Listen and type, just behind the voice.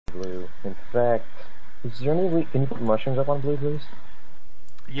fact, is there any way, can you put mushrooms up on blue, please?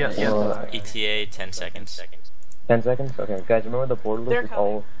 Yes. ETA 10 seconds. 10 seconds? Okay, guys, remember the portal They're is coming.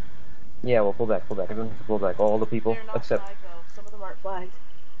 all... Yeah, we'll pull back. Everyone needs to pull back. All the people, They're not except... flagged though. Some of them aren't flagged.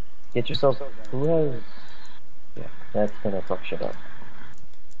 Get yourself... Who has... Yeah, that's gonna fuck shit up.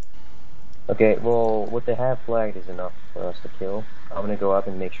 Okay, well, what they have flagged is enough for us to kill. I'm gonna go up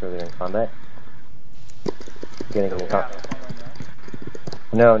and make sure they're in combat. Getting in combat.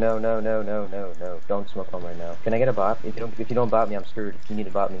 No. Don't smoke on right now. Can I get a bot? If you don't bot me, I'm screwed. You need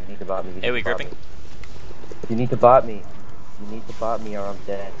to bot me. You need to bot me. Hey, we gripping? You need to bot me. You need to bot me or I'm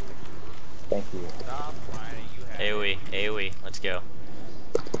dead. Thank you. AoE, let's go.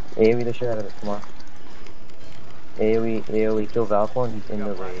 AoE the shit out of it, come on. AoE, kill Valkorn, he's in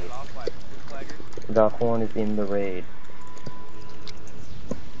the raid. Valkorn is in the raid.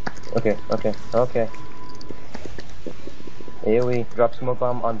 Okay. AoE, drop smoke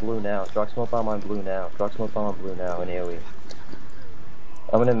bomb on blue now. Drop smoke bomb on blue now in AoE.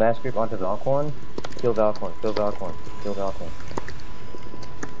 I'm gonna mass grip onto Valkorn. Kill Valkorn.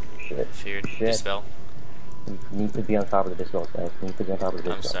 Shit. Feared. Shit. Dispel. You need to be on top of the dispel, guys. You need to be on top of the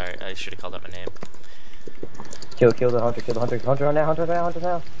dispel. I'm sorry, I should have called out my name. Kill the hunter. Hunter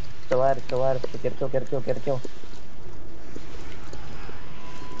now. Still at it. Get a kill.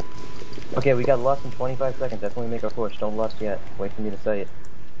 Okay, we got lust in 25 seconds. That's when we make our push. Don't lust yet. Wait for me to say it.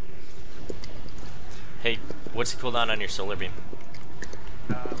 Hey, what's the cooldown on your solar beam?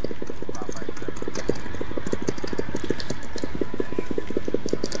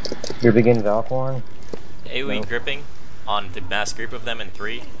 You're beginning Valkorn. AoE No. gripping on the mass group of them in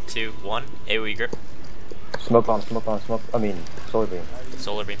 3, 2, 1. AoE grip. Smoke bomb. I mean, solar beam.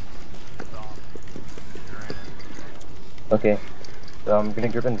 Solar beam. Okay. So I'm gonna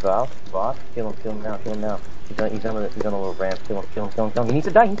grip in Val. Voth. Kill him now. He's on a little ramp. Kill him. He needs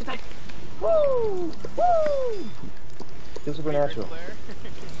to die. Woo! Kill Supernatural.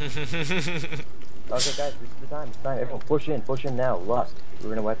 Okay, guys, this is the time. Everyone, push in now. Lust. We're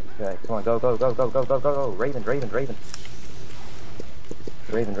gonna wipe this guy. Come on, go. Raven. Raven.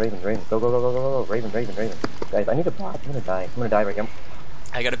 Go. Raven. Guys, I need a bot. I'm gonna die right here.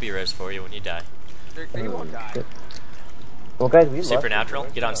 I gotta be res for you when you die. They won't die. Shit. Well, guys, we Supernatural.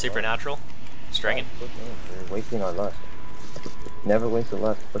 Get on Supernatural. Stringing. We're wasting our lust. Never waste a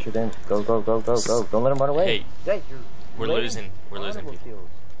lust. Push it in. Go. Don't let him run away. Hey, Guys, we're losing honorable people.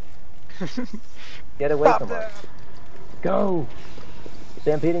 kills. Get away from us. Go.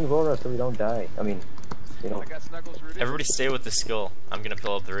 Stampeding Vora so we don't die. I mean, you know. I got Snuggles rooted. Everybody stay with the skull. I'm gonna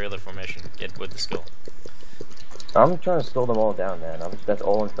pull up the regular formation. Get with the skull. I'm trying to slow them all down, man. That's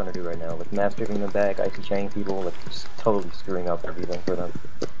all I'm trying to do right now. With mass stripping them back, icy chaining people, like just totally screwing up everything for them.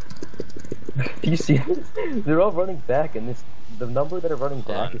 Do you see this? They're all running back, and the number that are running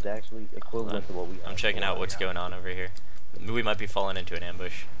back is actually equivalent to what we have. I'm checking out what's going on over here. We might be falling into an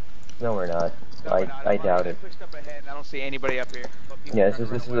ambush. No, we're not. I doubt it. Pushed up ahead, and I don't see anybody up here. Yeah,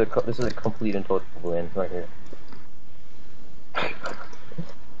 this is a complete and total win right here.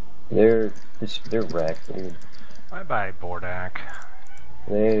 They're wrecked, dude. Bye, Bordak.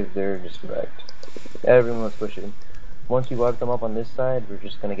 They're just wrecked. Everyone's pushing. Once you wipe them up on this side, we're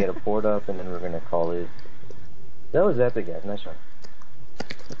just gonna get a port up, and then we're gonna call it. That was epic, guys. Nice one.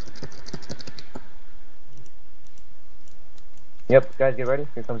 Yep, guys, get ready.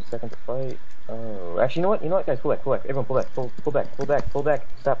 Here comes the second fight. Oh, actually, you know what, guys, pull back. Everyone, pull back.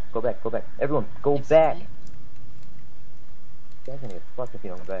 Stop. Go back. Everyone, go back. You guys are gonna get fucked if you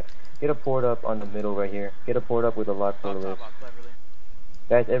don't go back. Get a port up on the middle right here. Get a port up where the lock portal is.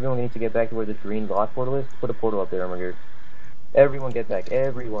 Guys, everyone needs to get back to where the green lock portal is. Put a portal up there, Armageddon. Everyone get back. Go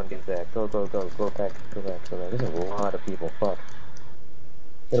back. There's a lot of people. Fuck.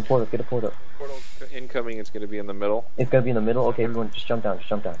 Get a port up. Portal incoming is going to be in the middle. It's gonna be in the middle. Okay, everyone, just jump down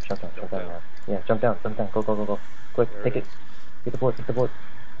now. Yeah, jump down. Go. Quick, take it. Get the port.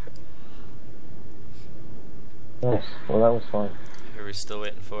 Nice. Well, that was fun. Who are we still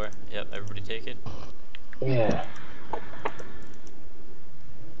waiting for? Yep, everybody take it. Yeah.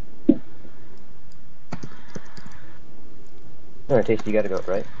 Alright, Tasty, you gotta go,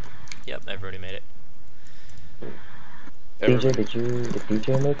 right? Yep, everybody made it. DJ, did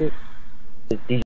DJ make it? Did DJ